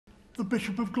the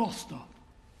Bishop of Gloucester.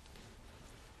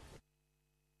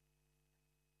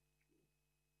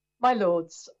 My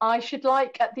Lords, I should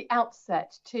like at the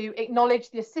outset to acknowledge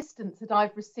the assistance that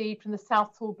I've received from the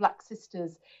Southall Black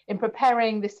Sisters in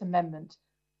preparing this amendment,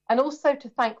 and also to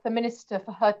thank the Minister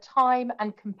for her time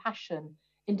and compassion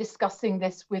in discussing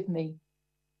this with me.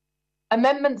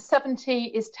 Amendment 70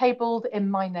 is tabled in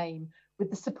my name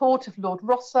with the support of Lord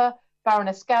Rosser,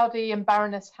 Baroness Gowdy and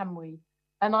Baroness Hamwi,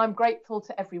 and I'm grateful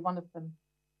to every one of them.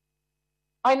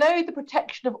 I know the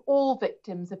protection of all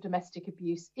victims of domestic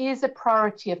abuse is a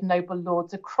priority of noble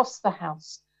lords across the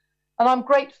House, and I'm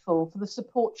grateful for the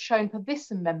support shown for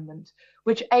this amendment,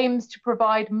 which aims to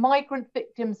provide migrant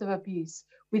victims of abuse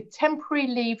with temporary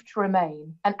leave to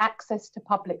remain and access to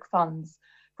public funds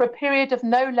for a period of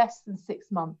no less than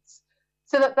 6 months,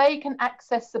 so that they can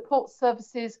access support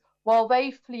services while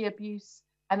they flee abuse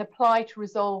and apply to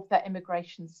resolve their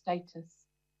immigration status.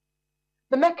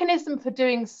 The mechanism for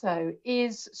doing so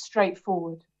is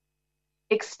straightforward,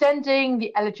 extending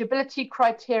the eligibility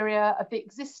criteria of the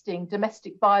existing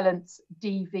domestic violence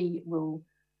DV rule,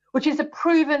 which is a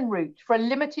proven route for a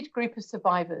limited group of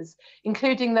survivors,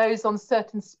 including those on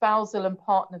certain spousal and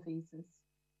partner visas.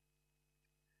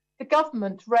 The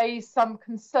government raised some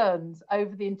concerns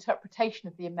over the interpretation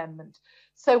of the amendment,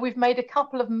 so we've made a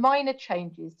couple of minor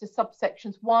changes to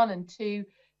subsections 1 and 2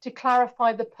 to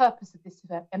clarify the purpose of this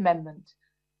amendment.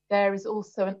 There is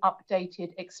also an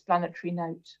updated explanatory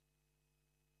note.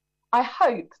 I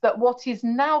hope that what is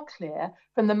now clear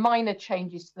from the minor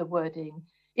changes to the wording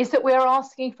is that we are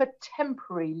asking for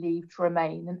temporary leave to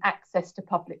remain and access to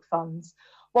public funds,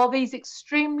 while these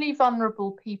extremely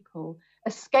vulnerable people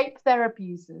escape their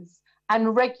abusers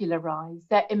and regularise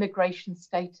their immigration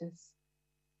status.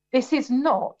 This is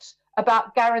not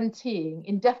about guaranteeing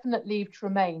indefinite leave to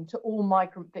remain to all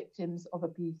migrant victims of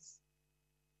abuse.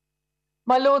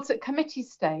 My Lords, at committee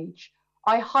stage,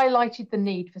 I highlighted the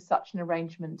need for such an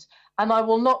arrangement, and I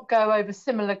will not go over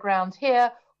similar ground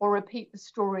here or repeat the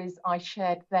stories I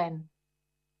shared then.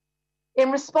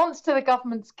 In response to the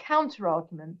government's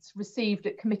counter-arguments received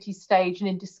at committee stage and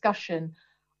in discussion,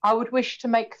 I would wish to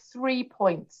make 3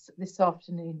 points this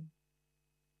afternoon.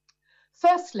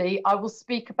 Firstly, I will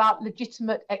speak about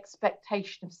legitimate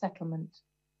expectation of settlement.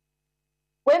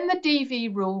 When the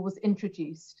DV rule was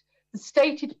introduced, the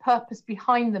stated purpose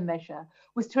behind the measure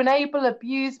was to enable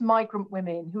abused migrant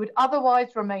women who would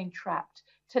otherwise remain trapped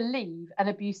to leave an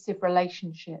abusive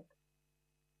relationship.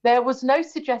 There was no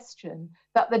suggestion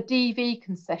that the DV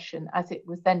concession, as it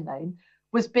was then known,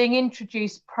 was being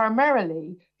introduced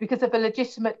primarily because of a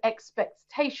legitimate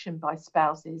expectation by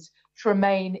spouses to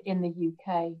remain in the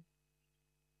UK.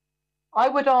 I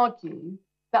would argue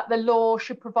that the law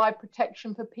should provide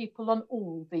protection for people on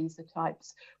all visa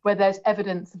types where there's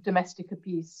evidence of domestic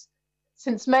abuse,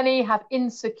 since many have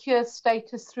insecure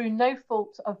status through no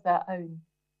fault of their own.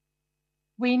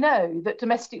 We know that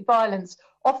domestic violence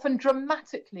often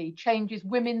dramatically changes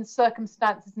women's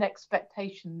circumstances and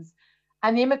expectations,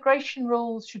 and the immigration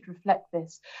rules should reflect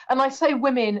this. And I say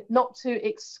women not to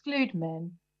exclude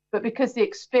men, but because the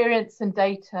experience and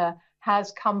data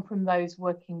has come from those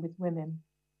working with women.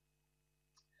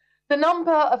 The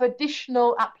number of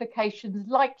additional applications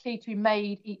likely to be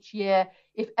made each year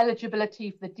if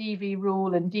eligibility for the DV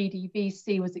rule and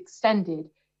DDVC was extended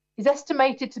is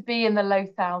estimated to be in the low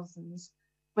thousands,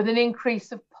 with an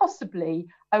increase of possibly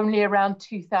only around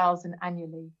 2,000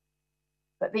 annually.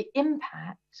 But the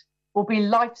impact will be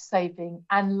life-saving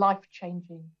and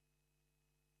life-changing.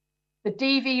 The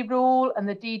DV rule and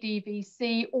the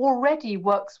DDVC already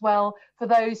works well for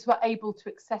those who are able to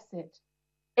access it.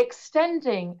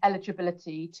 Extending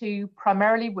eligibility to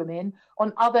primarily women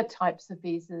on other types of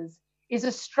visas is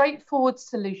a straightforward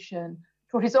solution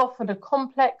to what is often a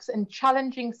complex and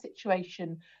challenging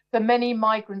situation for many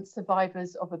migrant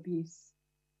survivors of abuse.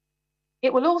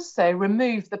 It will also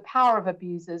remove the power of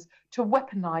abusers to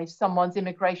weaponise someone's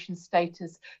immigration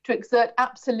status to exert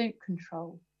absolute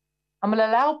control, and will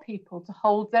allow people to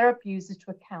hold their abusers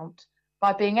to account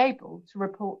by being able to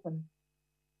report them.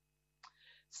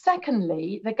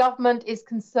 Secondly, the government is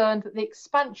concerned that the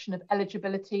expansion of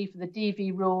eligibility for the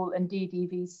DV rule and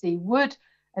DDVC would,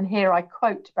 and here I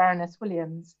quote Baroness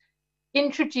Williams,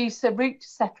 introduce a route to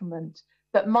settlement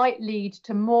that might lead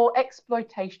to more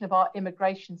exploitation of our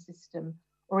immigration system,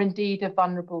 or indeed of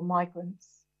vulnerable migrants.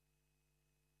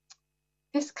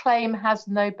 This claim has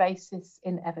no basis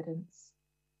in evidence.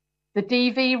 The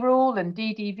DV rule and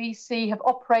DDVC have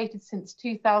operated since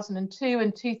 2002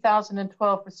 and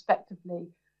 2012 respectively,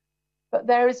 but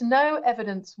there is no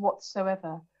evidence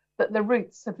whatsoever that the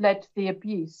routes have led to the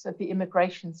abuse of the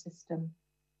immigration system.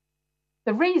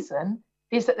 The reason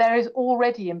is that there is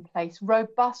already in place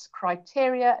robust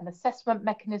criteria and assessment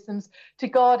mechanisms to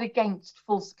guard against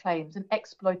false claims and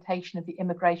exploitation of the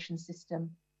immigration system.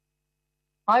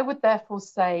 I would therefore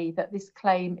say that this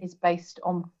claim is based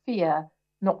on fear,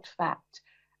 not fact,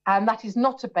 and that is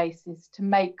not a basis to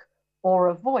make or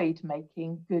avoid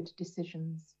making good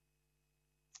decisions.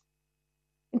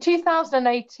 In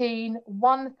 2018,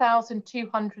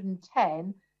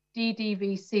 1,210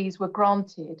 DDVCs were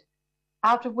granted,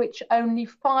 out of which only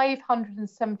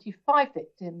 575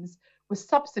 victims were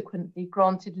subsequently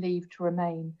granted leave to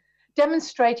remain,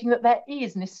 demonstrating that there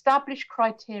is an established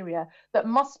criteria that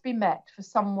must be met for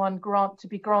someone to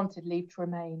be granted leave to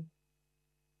remain.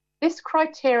 This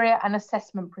criteria and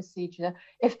assessment procedure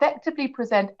effectively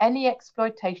prevent any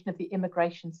exploitation of the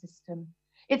immigration system.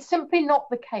 It's simply not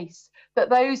the case that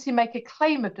those who make a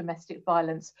claim of domestic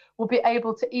violence will be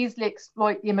able to easily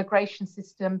exploit the immigration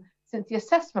system, since the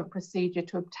assessment procedure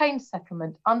to obtain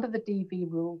settlement under the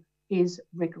DV rule is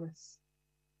rigorous.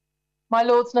 My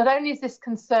lords, not only is this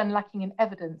concern lacking in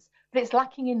evidence, but it's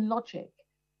lacking in logic.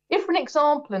 If, for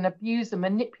example, an abuser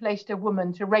manipulated a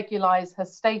woman to regularise her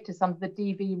status under the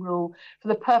DV rule for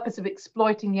the purpose of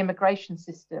exploiting the immigration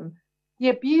system, the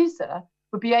abuser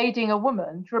would be aiding a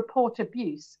woman to report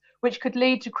abuse, which could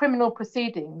lead to criminal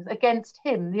proceedings against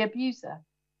him, the abuser.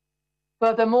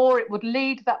 Furthermore, it would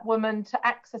lead that woman to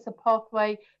access a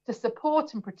pathway to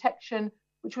support and protection,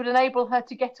 which would enable her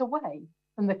to get away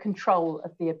from the control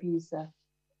of the abuser.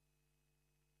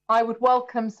 I would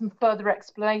welcome some further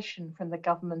explanation from the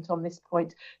government on this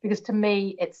point, because to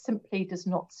me, it simply does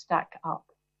not stack up.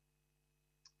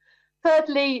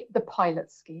 Thirdly, the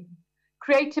pilot scheme,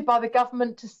 created by the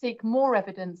government to seek more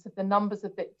evidence of the numbers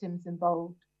of victims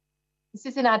involved. This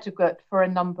is inadequate for a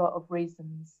number of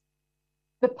reasons.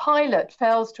 The pilot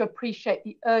fails to appreciate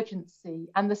the urgency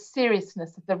and the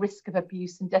seriousness of the risk of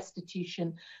abuse and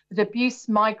destitution that abused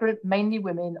migrant, mainly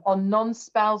women, on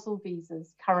non-spousal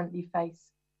visas currently face.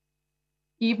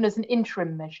 Even as an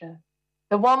interim measure,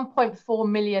 the 1.4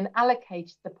 million allocated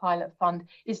to the pilot fund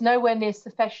is nowhere near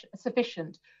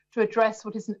sufficient to address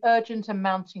what is an urgent and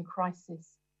mounting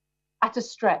crisis. At a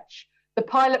stretch, the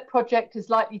pilot project is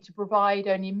likely to provide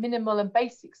only minimal and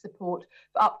basic support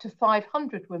for up to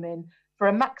 500 women for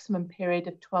a maximum period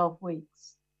of 12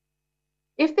 weeks.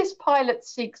 If this pilot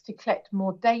seeks to collect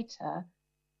more data,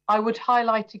 I would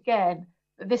highlight again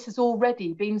that this has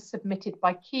already been submitted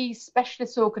by key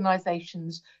specialist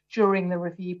organisations during the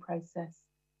review process.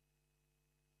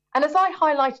 And as I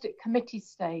highlighted at committee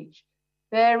stage,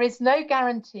 there is no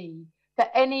guarantee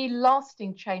that any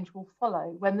lasting change will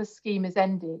follow when the scheme is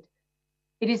ended.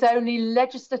 It is only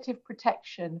legislative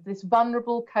protection for this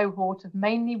vulnerable cohort of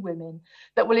mainly women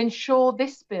that will ensure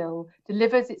this bill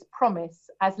delivers its promise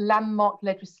as landmark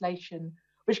legislation,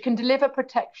 which can deliver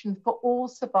protection for all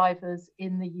survivors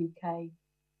in the UK.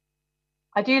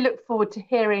 I do look forward to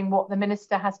hearing what the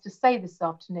Minister has to say this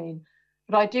afternoon,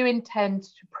 but I do intend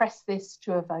to press this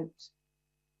to a vote.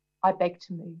 I beg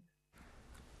to move.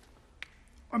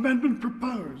 Amendment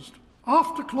proposed.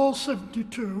 After clause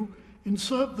 72,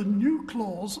 insert the new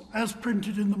clause as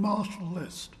printed in the Marshall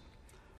list.